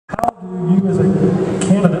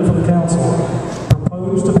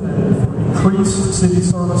city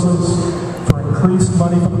services, for increased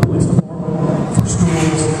money for the police department, for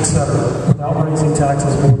schools, etc., without raising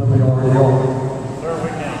taxes more than they already are.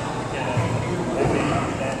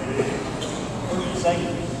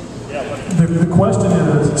 The question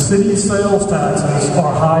is, city sales taxes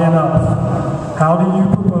are high enough. How do you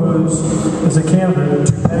propose, as a candidate,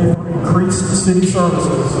 to pay for increased city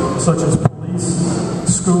services, such as police,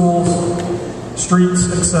 schools,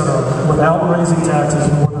 streets, etc., without raising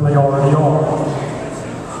taxes more than they already are?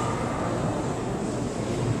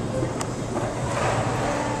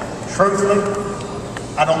 Truthfully,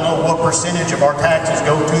 I don't know what percentage of our taxes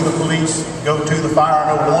go to the police, go to the fire.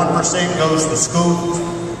 I know 1% goes to schools,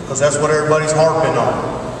 because that's what everybody's harping on.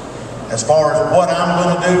 As far as what I'm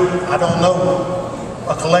going to do, I don't know.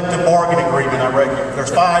 A collective bargaining agreement, I reckon. There's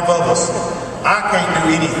 5 of us. I can't do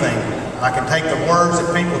anything. I can take the words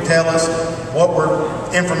that people tell us,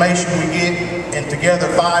 information we get, and together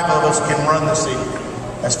 5 of us can run the city.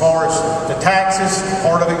 As far as the taxes,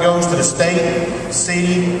 part of it goes to the state,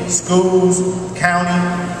 city, schools, county.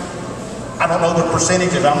 I don't know the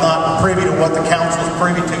percentages. I'm not privy to what the council is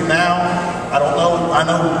privy to now. I don't know. I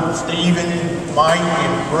know Steve and Mike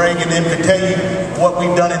and Greg and them can tell you what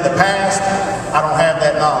we've done in the past. I don't have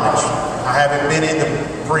that knowledge. I haven't been in the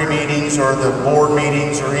pre-meetings or the board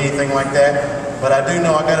meetings or anything like that. But I do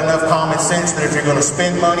know I got enough common sense that if you're going to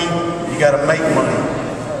spend money, you got to make money.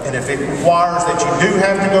 And if it requires that you do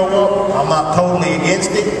have to go up, I'm not totally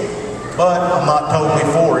against it, but I'm not totally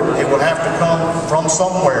for it. It will have to come from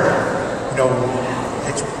somewhere. You know,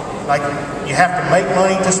 it's like you have to make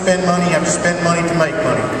money to spend money, you have to spend money to make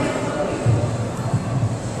money.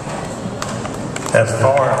 As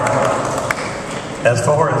far as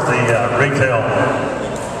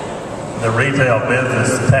the retail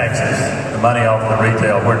business taxes, the money off the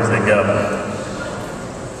retail, where does it go?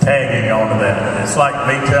 Tagging onto that. It's like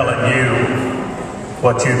me telling you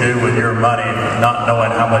what you do with your money, not knowing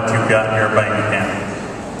how much you've got in your bank account.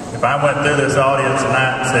 If I went through this audience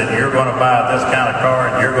tonight and said, you're going to buy this kind of car,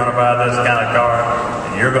 and you're going to buy this kind of car,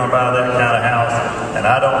 and you're going to buy that kind of house, and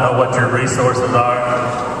I don't know what your resources are,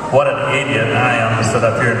 what an idiot I am to sit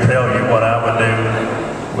up here and tell you what I would do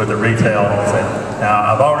with the retail thing. Now,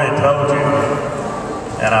 I've already told you,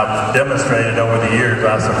 and I've demonstrated over the years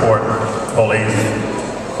I support police,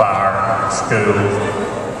 fire, school.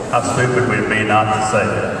 How stupid would it be not to say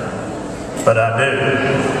that? But I do.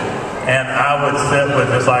 And I would sit with,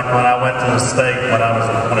 just like when I went to the state, when I was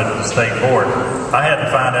appointed to the state board, I had to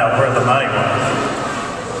find out where the money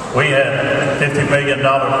was. We had a $50 million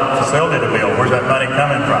facility to build. Where's that money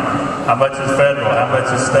coming from? How much is federal? How much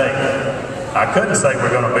is state? I couldn't say we're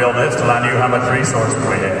going to build this till I knew how much resources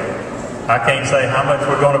we had. I can't say how much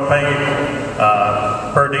we're going to pay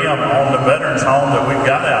per diem on the veterans home that we've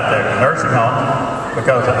got out there, the nursing home,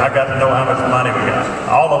 because I got to know how much money we got.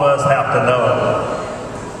 All of us have to know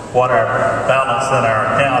what our balance in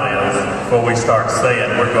our account is before we start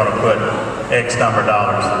saying we're going to put X number of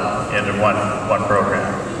dollars into one program.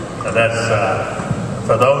 So that's,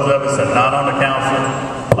 for those of us that are not on the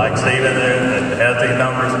council, like Stephen that has these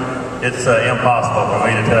numbers, it's impossible for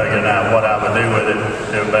me to tell you now what I would do with it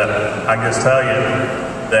to do better. I can just tell you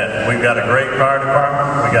that we've got a great fire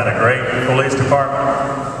department, we got a great police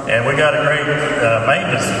department, and we got a great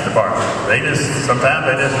maintenance department. Sometimes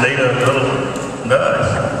they just need a little nudge.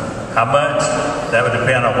 How much? That would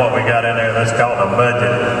depend on what we got in there. That's called a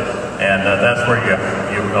budget, and that's where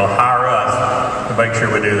you will hire us to make sure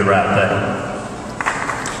we do the right thing.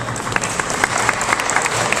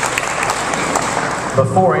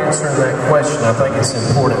 Before answering that question, I think it's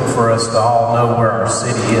important for us to all know where our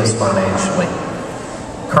city is financially.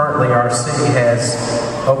 Currently, our city has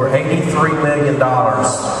over $83 million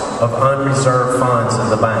of unreserved funds in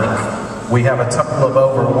the bank. We have a total of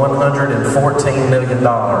over $114 million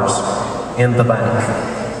in the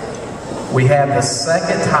bank. We have the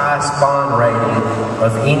second highest bond rating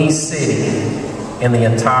of any city in the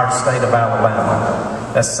entire state of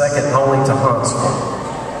Alabama. That's second only to Huntsville.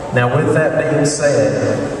 Now, with that being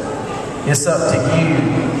said, it's up to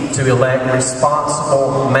you to elect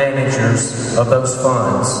responsible managers of those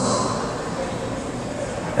funds.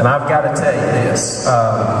 And I've got to tell you this.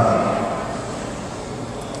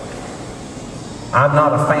 I'm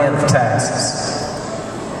not a fan of taxes.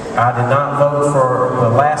 I did not vote for the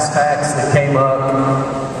last tax that came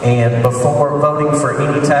up, and before voting for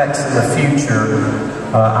any tax in the future,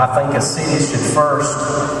 I think a city should first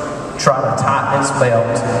try to tighten its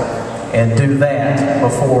belt and do that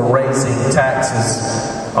before raising taxes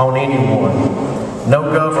on anyone. No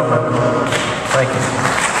government. Thank you.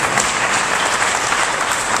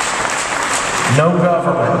 No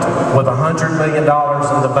government with $100 million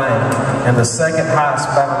in the bank and the second highest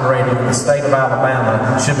bond rating in the state of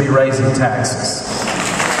Alabama should be raising taxes.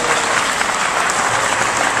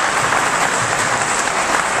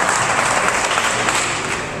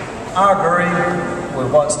 I agree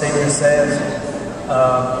with what Stephen says.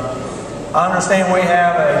 I understand we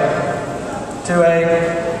have a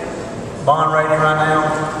 2A bond rating right now.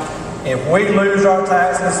 If we lose our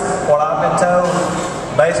taxes, what I've been told,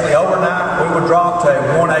 basically overnight we would drop to a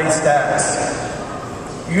 1A status.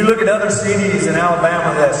 You look at other cities in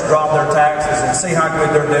Alabama that's dropped their taxes and see how good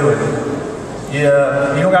they're doing. You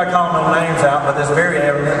don't got to call no names out, but there's very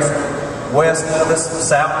evidence. West of us,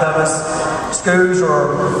 south of us, schools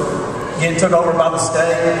are getting took over by the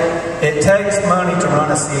state. It takes money to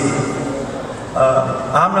run a city.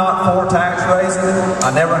 I'm not for tax raising,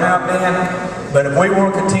 I never have been, but if we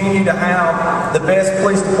want to continue to have the best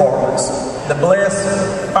police departments, the best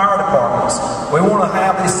fire departments, we want to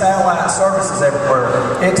have these satellite services everywhere.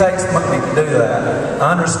 It takes money to do that.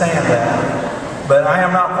 I understand that. But I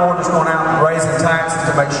am not for just going out and raising taxes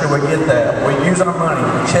to make sure we get that. We use our money,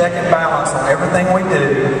 check and balance on everything we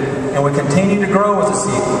do, and we continue to grow as a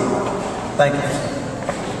city. Thank you.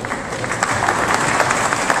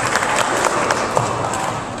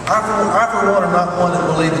 I, for one, am not one that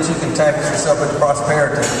believe that you can tax yourself into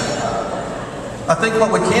prosperity. I think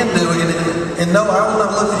what we can do, and no, I will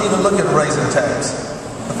not even look at raising tax.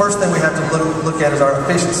 The first thing we have to look at is our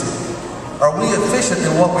efficiency. Are we efficient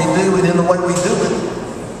in what we do and in the way we do it?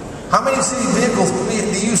 How many city vehicles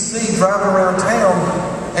do you see driving around town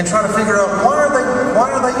and trying to figure out why are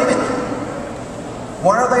they in it?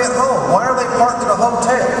 Why are they at home? Why are they parked at a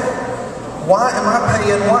hotel? Why am I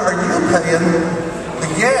paying? Why are you paying the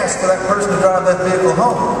gas for that person to drive that vehicle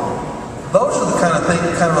home? Those are the kind of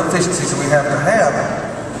efficiencies that we have to have.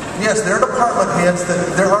 Yes, there are department heads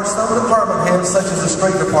there are some department heads, such as the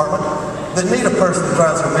street department, that need a person that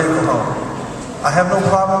drives their vehicle home. I have no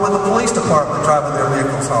problem with the police department driving their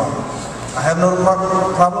vehicles home. I have no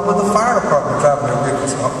problem with the fire department driving their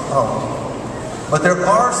vehicles home. But there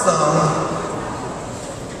are some,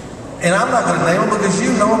 and I'm not going to name them because you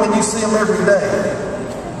know them and you see them every day.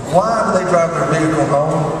 Why do they drive their vehicle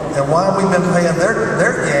home, and why have we been paying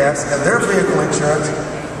their gas and their vehicle insurance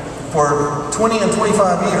for 20 and 25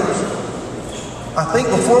 years? I think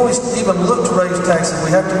before we even look to raise taxes, we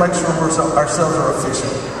have to make sure ourselves are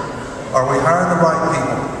efficient. Are we hiring the right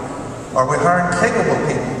people? Are we hiring capable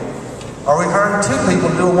people? Are we hiring two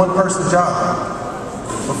people to do a one-person job?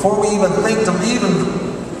 Before we even think of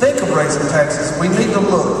raising taxes, we need to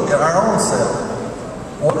look at our own self.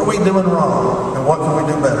 What are we doing wrong, and what can we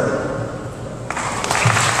do better?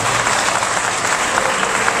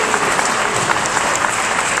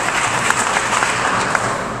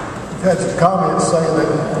 You've had some comments saying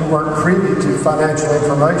that we weren't privy to financial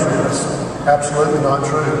information. That's absolutely not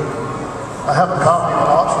true. I have a copy of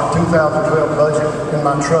the Oxford 2012 budget in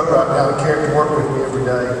my truck right now and carry it to work with me every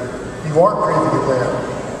day. You are privy to that.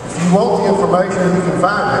 If you want the information, you can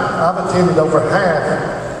find it. I've attended over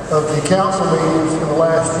half of the council meetings in the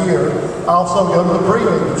last year. I also go to the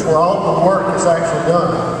pre-meetings where all of the work is actually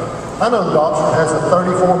done. I know that Oxford has a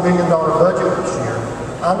 $34 million budget this year.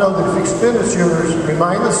 I know that if expenditures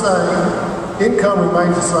remain the same, income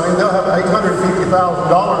remains the same, they'll have $850,000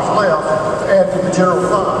 left to add to the general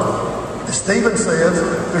fund. As Stephen says,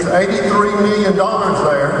 there's $83 million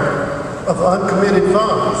there of uncommitted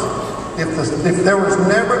funds. If there was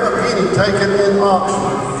never a penny taken in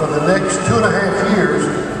Oxford for the next 2.5 years,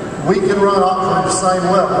 we can run Oxford at the same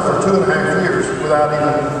level for 2.5 years without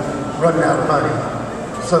even running out of money.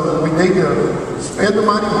 So we need to spend the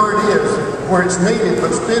money where it is, where it's needed,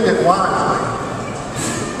 but spend it wisely.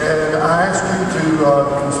 And I ask you to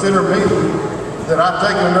consider me that I've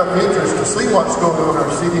taken enough interest to see what's going on in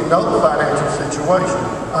our city and know the financial situation.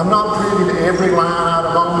 I'm not privy to every line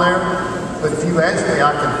item on there, but if you ask me,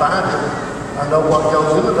 I can find it. I know what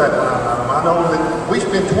goes into that line item. I know that we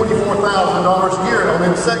spend $24,000 a year on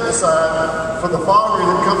insecticide for the foggery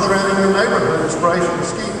that comes around in your neighborhood and sprays your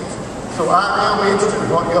mosquitoes. So I am interested in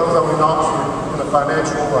what goes on in Oxford in a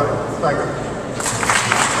financial way. Thank you.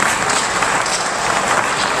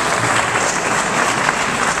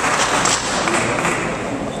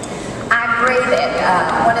 I agree that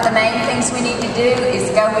one of the main things we need to do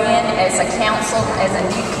is go in as a council, as a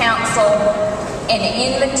new council, and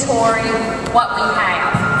inventory what we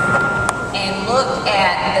have and look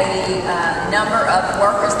at the number of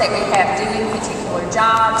workers that we have doing particular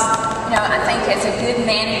jobs. You know, I think as a good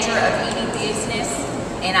manager of any business,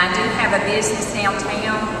 and I do have a business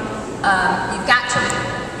downtown, you've got to,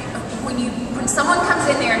 when someone comes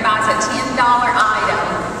in there and buys a $10 item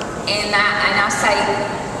and I say,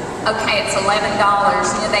 okay, it's $11. You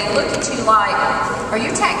know, they look at you like, are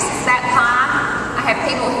your taxes that high? I have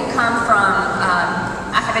people who come from,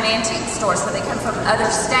 I have an antique store, so they come from other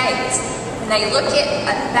states, and they look at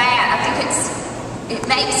that. I think it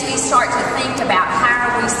makes me start to think about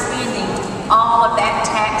how are we spending all of that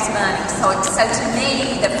tax money. So to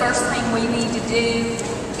me, the first thing we need to do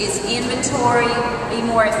is inventory, be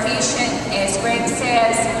more efficient, as Greg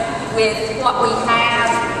says, with what we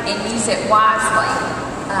have and use it wisely.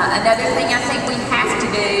 Another thing I think we have to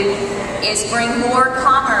do is bring more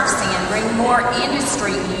commerce in, bring more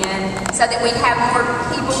industry in, so that we have more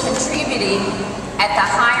people contributing at the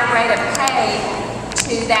higher rate of pay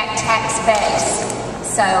to that tax base.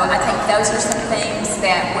 So I think those are some things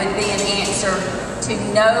that would be an answer to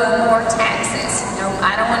no more taxes. You know,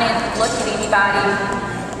 I don't want to look at anybody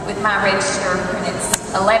with my register when it's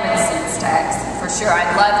 11 cents tax. For sure,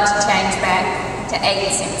 I'd love to change back to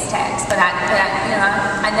 8 cents tax, but I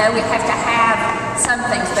know we have to have some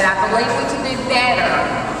things, but I believe we can do better,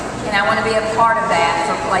 and I want to be a part of that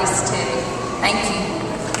for Place 2. Thank you.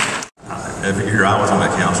 Every year I was on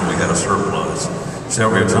that council, we had a surplus.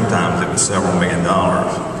 Sometimes it was several $1 million.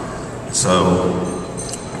 So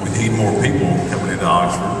we need more people coming into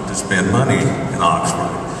Oxford to spend money in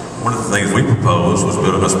Oxford. One of the things we proposed was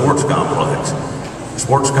building a sports complex. The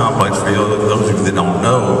sports complex field, those of you that don't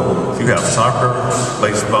know, you have soccer,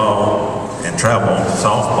 baseball, and travel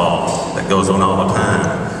softball that goes on all the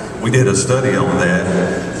time. We did a study on that,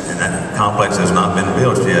 and that complex has not been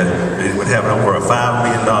built yet. It would have over a $5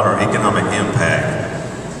 million economic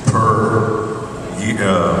impact per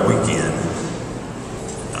weekend.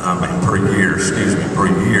 Per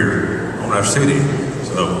year on our city.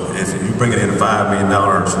 So if you bring it in $5 million,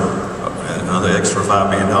 another extra $5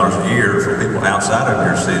 million a year for people outside of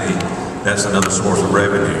your city, that's another source of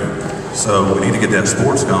revenue. So we need to get that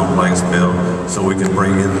sports complex built so we can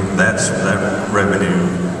bring in that revenue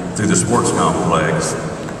through the sports complex.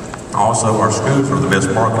 Also, our schools are the best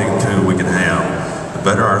marketing tool we can have. The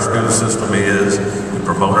better our school system is, we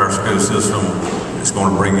promote our school system, it's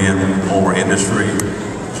going to bring in more industry.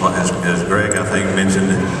 As Greg, I think, mentioned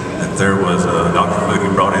that there was Dr.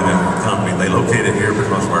 Boogie brought in a company. They located here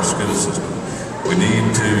because of our school system. We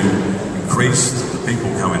need to increase the people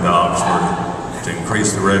coming to Oxford, to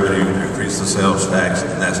increase the revenue, to increase the sales tax,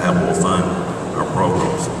 and that's how we'll fund our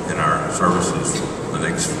programs and our services for the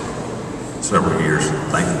next several years.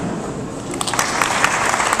 Thank you.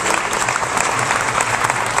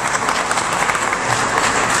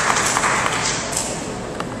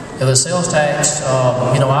 The sales tax,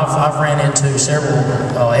 I've ran into several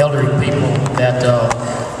elderly people that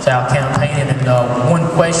is out campaigning, and one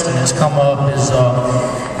question that's come up is,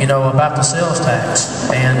 about the sales tax.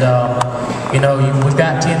 And, we've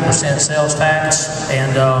got 10% sales tax,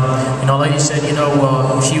 and, a lady said,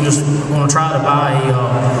 she was going to try to buy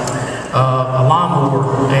a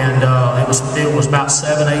lawnmower, and it was about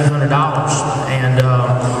 $700–800, and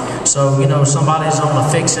so somebody's on a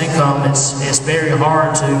fixed income. It's very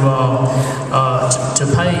hard to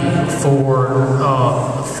pay for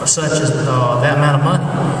such as that amount of money.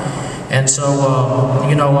 And so,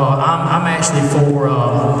 I'm actually for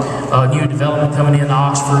new development coming into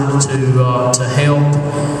Oxford to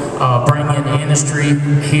help bring in industry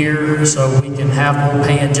here so we can have more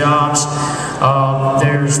paying jobs.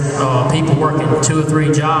 There's people working 2 or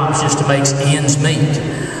 3 jobs just to make ends meet.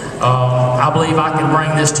 I believe I can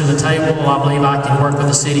bring this to the table. I believe I can work with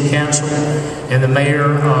the city council and the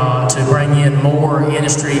mayor to bring in more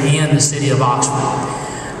industry in the city of Oxford.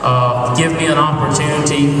 Give me an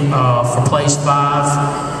opportunity for Place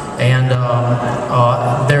 5, and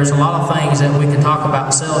there's a lot of things that we can talk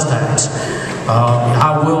about sales tax.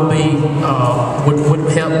 I will be,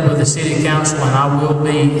 would help with the city council, and I will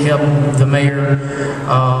be helping the mayor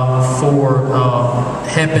for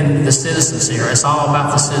helping the citizens here. It's all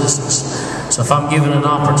about the citizens. So if I'm given an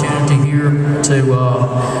opportunity here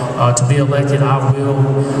to be elected, I will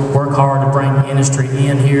work hard to bring industry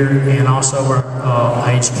in here and also our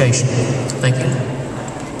education. Thank you.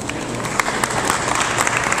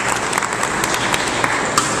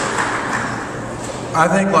 I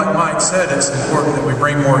think, like Mike said, it's important that we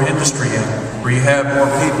bring more industry in, where you have more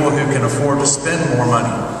people who can afford to spend more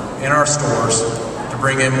money in our stores to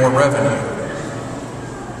bring in more revenue.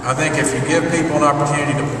 I think if you give people an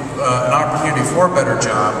opportunity for a better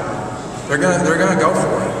job, they're gonna go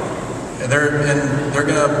for it, and they're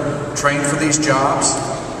gonna train for these jobs.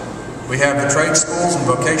 We have the trade schools and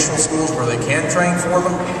vocational schools where they can train for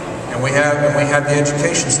them, and we have the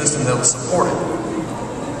education system that will support it.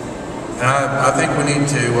 And I think we need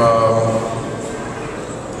to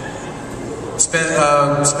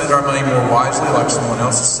spend our money more wisely, like someone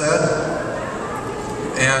else has said.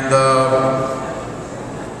 And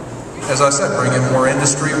as I said, bring in more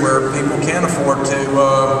industry where people can afford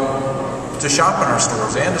to shop in our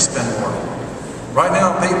stores and to spend more. Right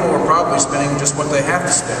now, people are probably spending just what they have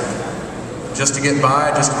to spend, just to get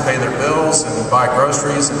by, just to pay their bills and buy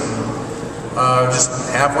groceries and just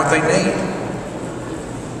have what they need.